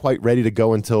just aren't quite ready to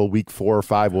go until week 4 or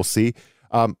 5. We'll see.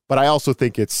 But I also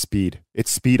think it's speed.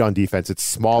 It's speed on defense. It's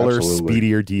smaller,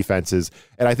 speedier defenses.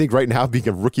 And I think right now, being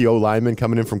a rookie O-lineman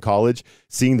coming in from college,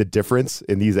 seeing the difference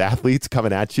in these athletes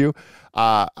coming at you,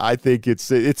 I think it's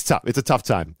tough. It's a tough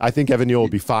time. I think Evan Neal will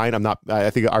be fine. I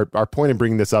think our point in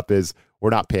bringing this up is we're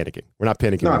not panicking. We're not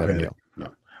panicking with Evan Neal.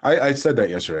 No. I said that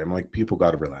yesterday. I'm like, people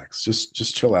got to relax. Just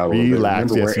chill out a little bit.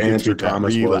 Remember where Andrew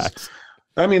Thomas was.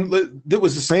 I mean, it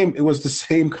was the same. It was the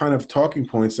same kind of talking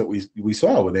points that we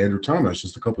saw with Andrew Thomas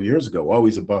just a couple of years ago. Oh,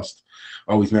 he's a bust.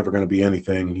 Oh, he's never going to be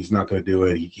anything. He's not going to do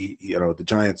it. The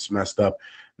Giants messed up.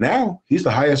 Now he's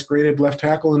the highest graded left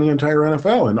tackle in the entire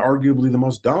NFL and arguably the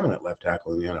most dominant left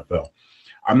tackle in the NFL.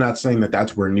 I'm not saying that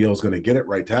that's where Neal's going to get it,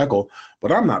 right tackle,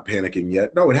 but I'm not panicking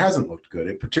yet. No, it hasn't looked good.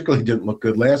 It particularly didn't look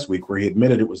good last week, where he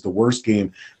admitted it was the worst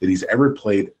game that he's ever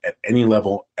played at any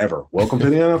level ever. Welcome to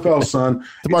the NFL, son.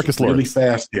 DeMarcus Lawrence. Really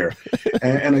fast here.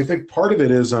 and I think part of it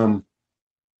is,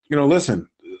 listen,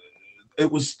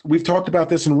 we've talked about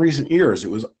this in recent years.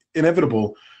 It was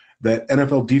inevitable that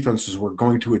NFL defenses were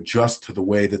going to adjust to the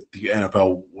way that the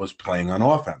NFL was playing on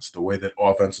offense, the way that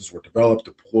offenses were developed,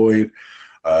 deployed,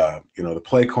 the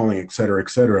play calling, et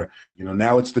cetera.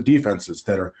 Now it's the defenses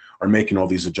that are making all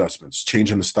these adjustments,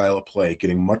 changing the style of play,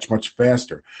 getting much, much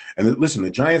faster. And listen, the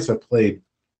Giants have played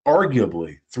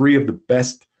arguably 3 of the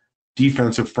best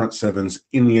defensive front sevens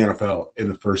in the NFL in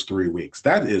the first 3 weeks.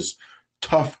 That is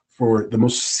tough for the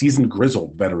most seasoned,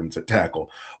 grizzled veterans at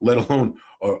tackle, let alone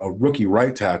a rookie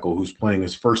right tackle who's playing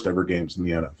his first ever games in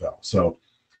the NFL. So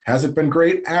has it been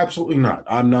great? Absolutely not.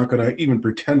 I'm not going to even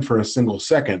pretend for a single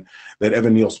second that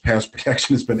Evan Neal's pass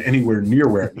protection has been anywhere near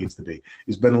where it needs to be.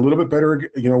 He's been a little bit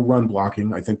better, run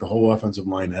blocking. I think the whole offensive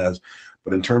line has.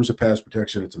 But in terms of pass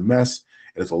protection, it's a mess.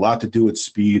 It has a lot to do with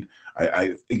speed.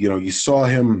 You saw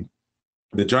him,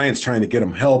 the Giants trying to get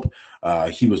him help.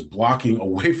 He was blocking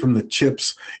away from the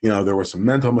chips. There were some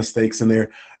mental mistakes in there.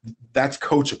 That's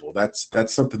coachable.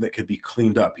 That's something that could be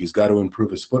cleaned up. He's got to improve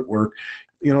his footwork.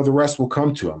 the rest will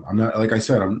come to him. I'm not, like I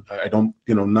said, I don't,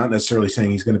 not necessarily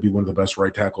saying he's going to be one of the best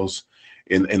right tackles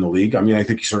in the league. I mean, I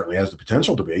think he certainly has the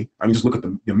potential to be. I mean, just look at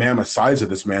the mammoth size of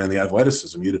this man and the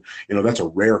athleticism. That's a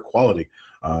rare quality.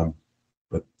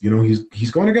 But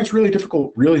he's going against really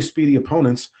difficult, really speedy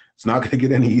opponents. It's not going to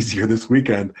get any easier this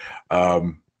weekend.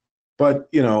 But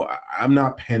I'm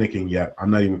not panicking yet.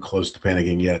 I'm not even close to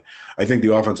panicking yet. I think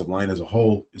the offensive line as a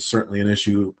whole is certainly an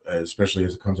issue, especially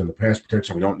as it comes into pass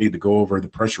protection. We don't need to go over the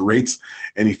pressure rates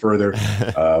any further.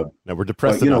 No, we're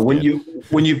depressed. But,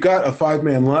 when you've got a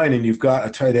 5-man line and you've got a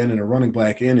tight end and a running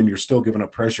back in, and you're still giving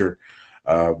up pressure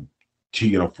to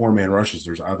 4-man rushes,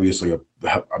 there's obviously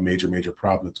a major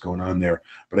problem that's going on there.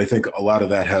 But I think a lot of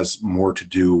that has more to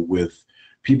do with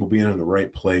people being in the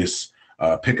right place,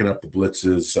 picking up the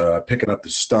blitzes, picking up the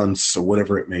stunts, or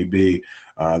whatever it may be.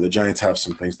 The Giants have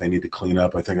some things they need to clean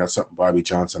up. I think that's something Bobby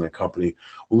Johnson and company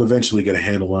will eventually get a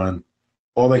handle on.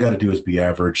 All they got to do is be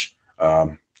average.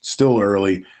 Still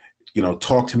early.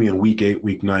 Talk to me in week 8,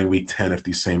 week 9, week 10 if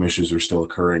these same issues are still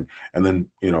occurring. And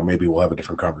then, maybe we'll have a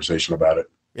different conversation about it.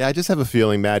 Yeah, I just have a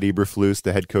feeling Matt Eberflus,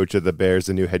 the head coach of the Bears,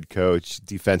 the new head coach,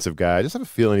 defensive guy, I just have a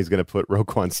feeling he's going to put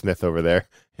Roquan Smith over there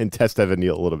and test Evan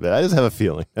Neal a little bit. I just have a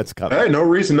feeling that's coming. Hey, no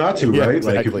reason not to, yeah, right?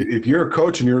 Exactly. Like if you're a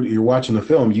coach and you're watching the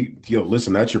film, you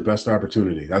listen, that's your best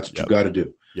opportunity. That's what you got to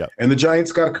do. Yep. And the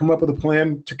Giants got to come up with a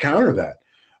plan to counter that.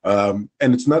 And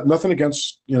it's nothing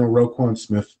against Roquan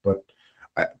Smith, but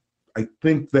I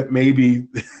think that maybe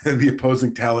the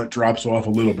opposing talent drops off a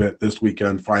little bit this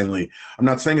weekend, finally. I'm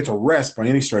not saying it's a rest by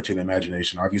any stretch of the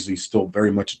imagination. Obviously, still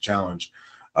very much a challenge.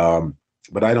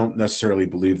 But I don't necessarily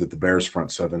believe that the Bears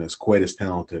front seven is quite as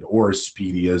talented or as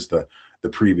speedy as the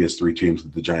previous 3 teams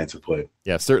that the Giants have played.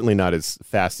 Yeah, certainly not as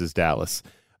fast as Dallas.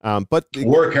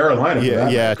 Or Carolina.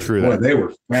 Yeah, true. Boy, they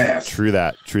were fast. True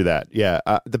that. Yeah.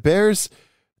 The Bears,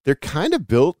 they're kind of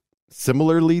built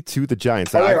similarly to the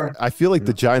Giants. I feel like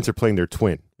the Giants are playing their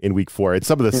twin in week 4. And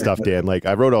some of this stuff, Dan, like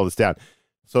I wrote all this down.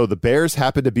 So the Bears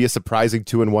happen to be a surprising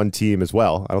 2-1 team as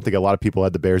well. I don't think a lot of people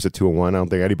had the Bears at 2-1. I don't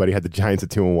think anybody had the Giants at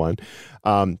 2-1.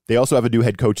 They also have a new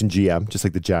head coach and GM, just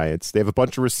like the Giants. They have a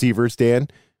bunch of receivers, Dan,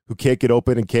 who can't get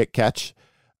open and can't catch.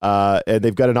 And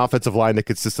they've got an offensive line that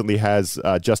consistently has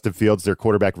Justin Fields, their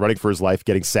quarterback, running for his life,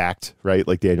 getting sacked, right?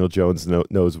 Like Daniel Jones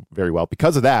knows very well.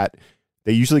 Because of that,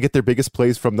 they usually get their biggest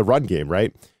plays from the run game,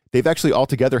 right? They've actually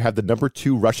altogether have the number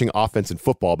 2 rushing offense in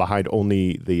football behind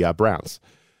only the Browns.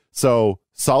 So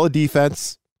solid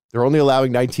defense. They're only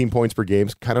allowing 19 points per game,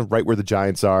 kind of right where the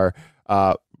Giants are.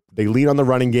 They lean on the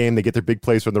running game. They get their big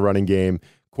plays from the running game.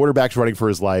 Quarterback's running for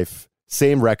his life.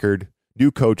 Same record.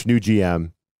 New coach, new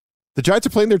GM. The Giants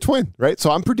are playing their twin, right? So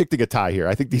I'm predicting a tie here.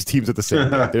 I think these teams are the same.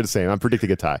 They're the same. I'm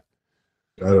predicting a tie.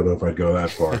 I don't know if I'd go that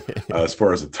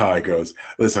far as a tie goes.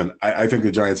 Listen, I think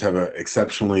the Giants have an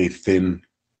exceptionally thin,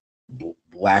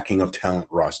 lacking of talent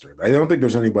roster. I don't think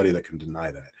there's anybody that can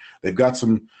deny that. They've got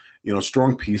some,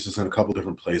 strong pieces in a couple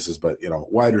different places, but,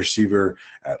 wide receiver,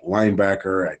 at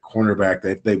linebacker, at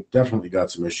cornerback, they've definitely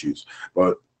got some issues.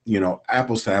 But,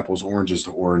 apples to apples, oranges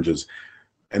to oranges.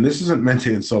 And this isn't meant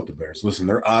to insult the Bears. Listen,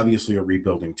 they're obviously a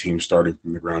rebuilding team starting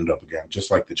from the ground up again,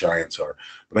 just like the Giants are.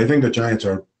 But I think the Giants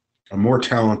are a more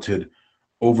talented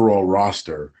overall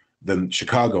roster than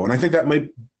Chicago. And I think that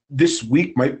might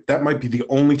be the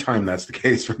only time that's the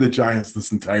case for the Giants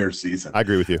this entire season. I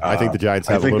agree with you. I think the Giants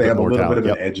have a little bit more talent.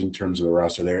 Bit of an edge in terms of the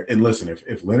roster there. And listen,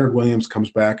 if Leonard Williams comes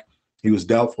back, he was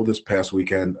doubtful this past week,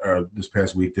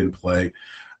 didn't play.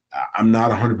 I'm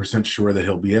not 100% sure that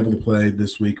he'll be able to play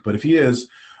this week, but if he is,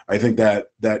 I think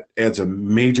that adds a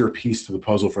major piece to the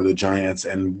puzzle for the Giants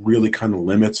and really kind of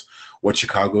limits what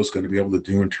Chicago is going to be able to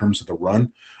do in terms of the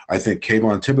run. I think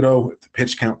Kayvon Thibodeau, if the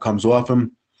pitch count comes off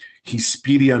him, he's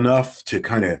speedy enough to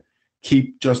kind of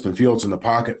keep Justin Fields in the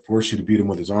pocket, force you to beat him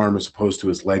with his arm as opposed to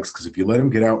his legs, because if you let him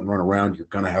get out and run around, you're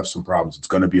going to have some problems. It's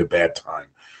going to be a bad time.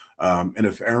 And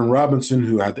if Aaron Robinson,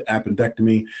 who had the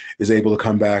appendectomy, is able to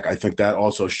come back, I think that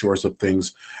also shores up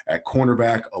things at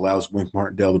cornerback, allows Wink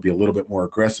Martindale to be a little bit more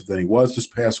aggressive than he was this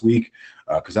past week,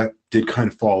 because that did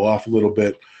kind of fall off a little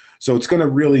bit. So it's going to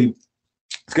really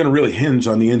hinge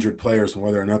on the injured players and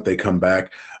whether or not they come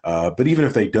back. But even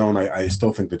if they don't, I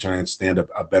still think the Giants stand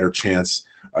a better chance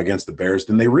against the Bears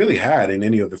than they really had in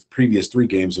any of the previous 3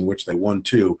 games in which they won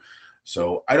 2.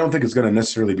 So I don't think it's going to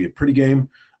necessarily be a pretty game.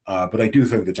 But I do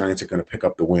think the Giants are going to pick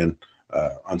up the win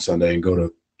on Sunday and go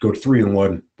to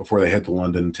 3-1 before they head to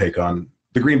London and take on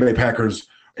the Green Bay Packers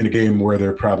in a game where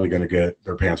they're probably going to get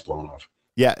their pants blown off.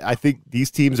 Yeah, I think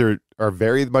these teams are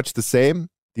very much the same.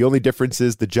 The only difference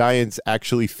is the Giants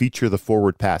actually feature the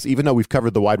forward pass. Even though we've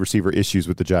covered the wide receiver issues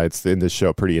with the Giants in this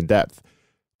show pretty in depth,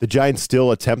 the Giants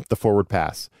still attempt the forward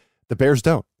pass. The Bears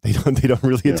don't. They don't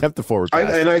really attempt the forward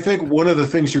pass. And I think one of the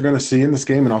things you're going to see in this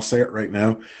game, and I'll say it right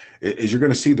now, is you're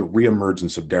going to see the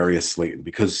reemergence of Darius Slayton.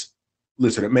 Because,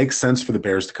 listen, it makes sense for the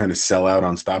Bears to kind of sell out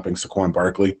on stopping Saquon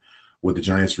Barkley with the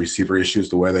Giants' receiver issues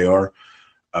the way they are.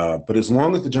 But as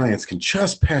long as the Giants can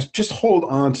just hold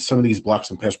on to some of these blocks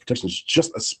and pass protections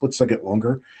just a split second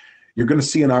longer, you're going to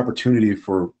see an opportunity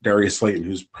for Darius Slayton,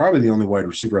 who's probably the only wide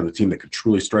receiver on the team that could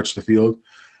truly stretch the field,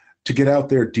 to get out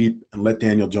there deep and let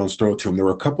Daniel Jones throw it to him. There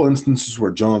were a couple instances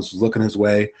where Jones was looking his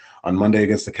way on Monday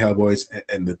against the Cowboys,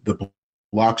 and the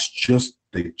blocks just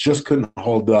couldn't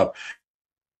hold up.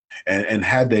 And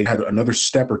had they had another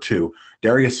step or two,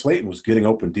 Darius Slayton was getting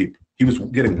open deep. He was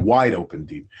getting wide open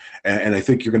deep. And I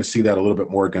think you're going to see that a little bit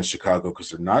more against Chicago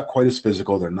because they're not quite as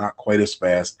physical. They're not quite as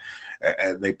fast.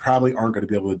 And they probably aren't going to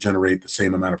be able to generate the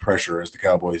same amount of pressure as the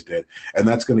Cowboys did. And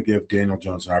that's going to give Daniel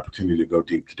Jones an opportunity to go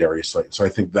deep to Darius Slayton. So I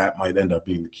think that might end up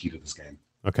being the key to this game.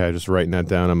 Okay, just writing that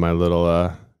down on my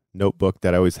little notebook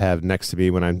that I always have next to me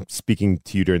when I'm speaking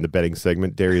to you during the betting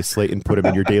segment. Darius Slayton, put him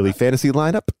in your daily fantasy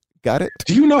lineup. Got it.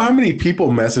 Do you know how many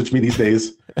people message me these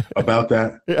days about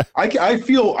that? Yeah. I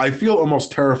feel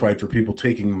almost terrified for people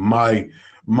taking my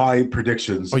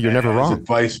predictions. Oh, you're never wrong.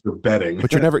 Advice for betting.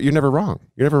 But you're never wrong.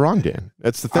 You're never wrong, Dan.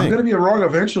 That's the thing. I'm going to be wrong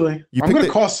eventually. I'm going to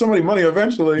cost somebody money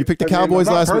eventually. You picked the Cowboys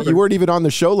last week. You weren't even on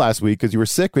the show last week because you were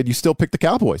sick, but you still picked the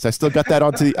Cowboys. I still got that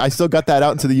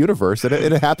out into the universe, and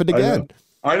it happened again.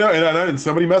 I know, and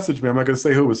somebody messaged me. I'm not going to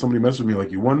say who, but somebody messaged me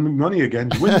like, "You won me money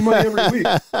again. You win me money every week."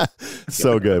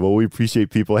 So good. Well, we appreciate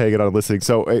people hanging on and listening.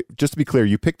 So just to be clear,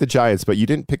 you picked the Giants, but you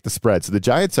didn't pick the spread. So the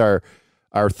Giants are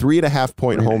 3.5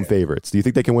 point home favorites. Do you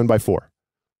think they can win by 4?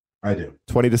 I do.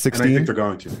 20-16. And I think they're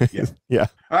going to. Yeah. Yeah.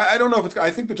 I don't know if it's. I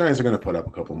think the Giants are going to put up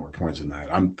a couple more points than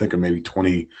that. I'm thinking maybe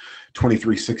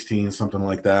 23-16, something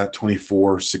like that.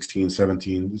 24-16,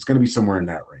 17. It's going to be somewhere in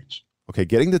that range. Okay,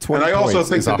 getting to 20 and I also points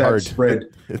think is that a hard spread.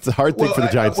 It's a hard thing for the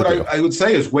Giants to do. I would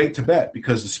say is wait to bet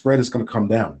because the spread is going to come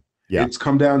down. Yeah. It's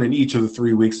come down in each of the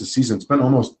 3 weeks of the season. It's been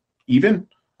almost even,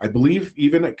 I believe,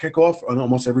 even at kickoff on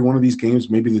almost every one of these games,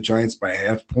 maybe the Giants by a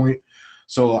half point.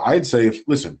 So I'd say,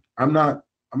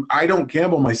 I don't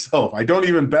gamble myself. I don't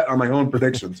even bet on my own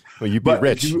predictions. Well, you'd be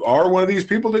rich. If you are one of these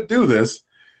people that do this,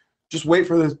 just wait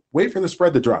for the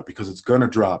spread to drop because it's going to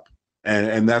drop.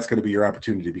 And that's going to be your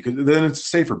opportunity because then it's a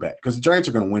safer bet because the Giants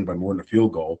are going to win by more than a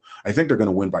field goal. I think they're going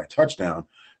to win by a touchdown.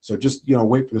 So just,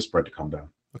 wait for the spread to come down.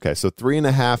 Okay, so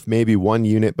 3.5, maybe 1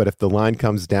 unit, but if the line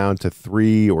comes down to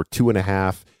 3 or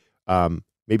 2.5,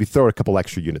 maybe throw a couple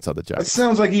extra units on the Giants. That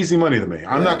sounds like easy money to me.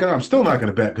 I'm still not going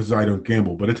to bet because I don't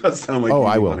gamble, but it does sound like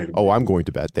I will. Money to me. Oh, I'm going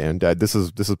to bet, Dan. This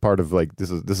is part of this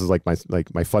is like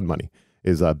my fun money.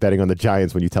 Is betting on the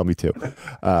Giants when you tell me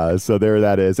to. So there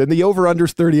that is. And the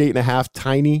over-under's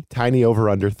 38.5. Tiny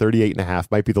over-under,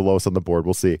 38.5. Might be the lowest on the board.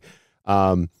 We'll see.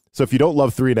 So if you don't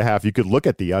love 3.5, you could look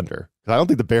at the under. I don't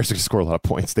think the Bears are going to score a lot of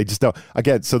points. They just don't.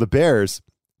 Again, so the Bears,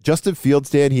 Justin Fields,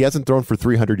 Dan, he hasn't thrown for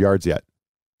 300 yards yet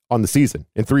on the season.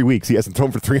 In 3 weeks, he hasn't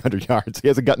thrown for 300 yards. He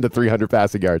hasn't gotten to 300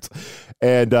 passing yards.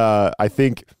 And I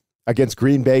think against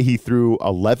Green Bay, he threw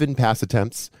 11 pass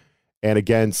attempts. And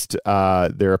against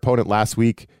their opponent last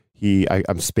week,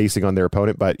 I'm spacing on their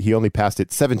opponent, but he only passed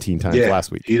it 17 times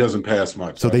last week. He doesn't pass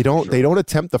much. So they don't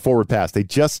attempt the forward pass. They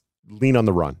just lean on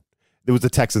the run. It was the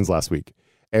Texans last week.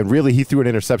 And really, he threw an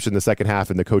interception in the second half,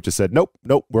 and the coaches said, nope,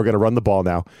 we're going to run the ball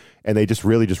now. And they just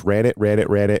ran it,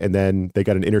 and then they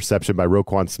got an interception by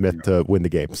Roquan Smith to win the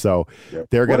game. So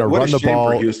they're going to run the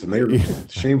ball. For Houston.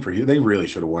 Shame for you. They really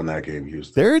should have won that game,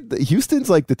 Houston. Houston's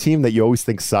like the team that you always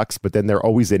think sucks, but then they're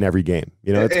always in every game.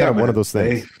 It's kind of one of those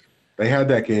things. They had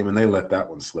that game, and they let that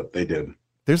one slip. They did.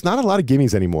 There's not a lot of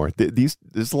gimmies anymore.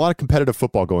 There's a lot of competitive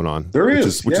football going on. There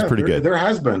is, which is pretty good. There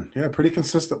has been, pretty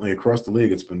consistently across the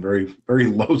league. It's been very, very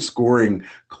low scoring,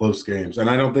 close games,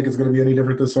 and I don't think it's going to be any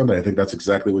different this Sunday. I think that's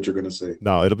exactly what you're going to see.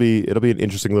 No, it'll be an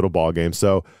interesting little ball game.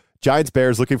 So Giants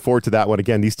Bears, looking forward to that one.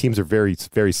 Again, these teams are very,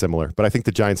 very similar, but I think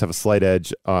the Giants have a slight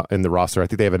edge in the roster. I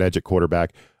think they have an edge at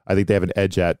quarterback. I think they have an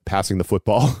edge at passing the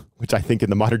football, which I think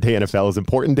in the modern day NFL is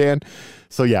important, Dan.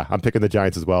 So yeah, I'm picking the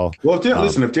Giants as well. Well,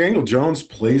 listen, if Daniel Jones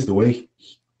plays the way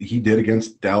he did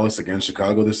against Dallas, against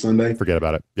Chicago this Sunday, forget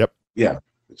about it. Yep. Yeah,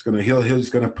 he's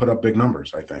gonna put up big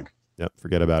numbers, I think. Yep.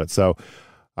 Forget about it. So,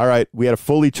 all right, we had a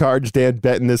fully charged Dan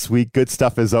Benton this week. Good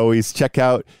stuff as always. Check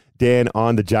out Dan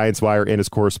on the Giants Wire and his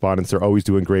correspondents. They're always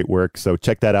doing great work. So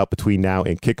check that out between now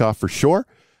and kickoff for sure.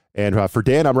 And for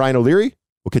Dan, I'm Ryan O'Leary.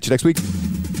 We'll catch you next week.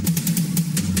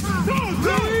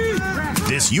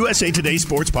 This USA Today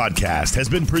Sports Podcast has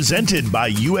been presented by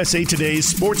USA Today's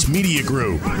Sports Media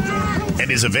Group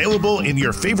and is available in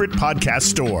your favorite podcast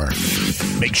store.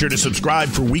 Make sure to subscribe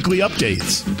for weekly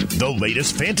updates, the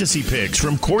latest fantasy picks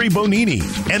from Corey Bonini,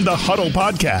 and the Huddle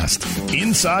Podcast,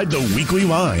 Inside the Weekly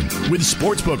Line, with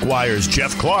Sportsbook Wire's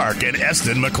Jeff Clark and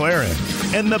Eston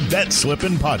McLaren, and the Bet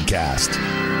Slippin' Podcast.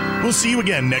 We'll see you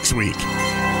again next week.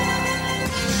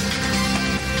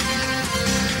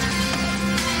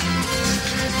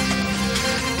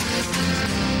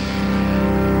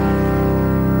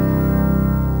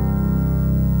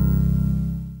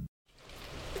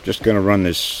 Just going to run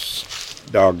this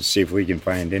dog to see if we can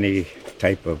find any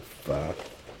type of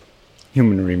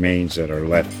human remains that are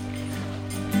left.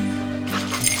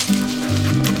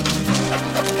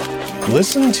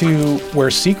 Listen to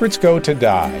Where Secrets Go to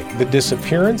Die, The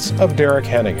Disappearance of Derek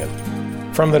Hennigan.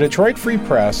 From the Detroit Free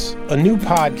Press, a new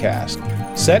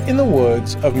podcast set in the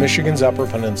woods of Michigan's Upper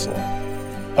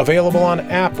Peninsula. Available on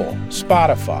Apple,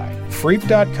 Spotify,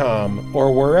 Freep.com,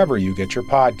 or wherever you get your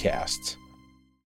podcasts.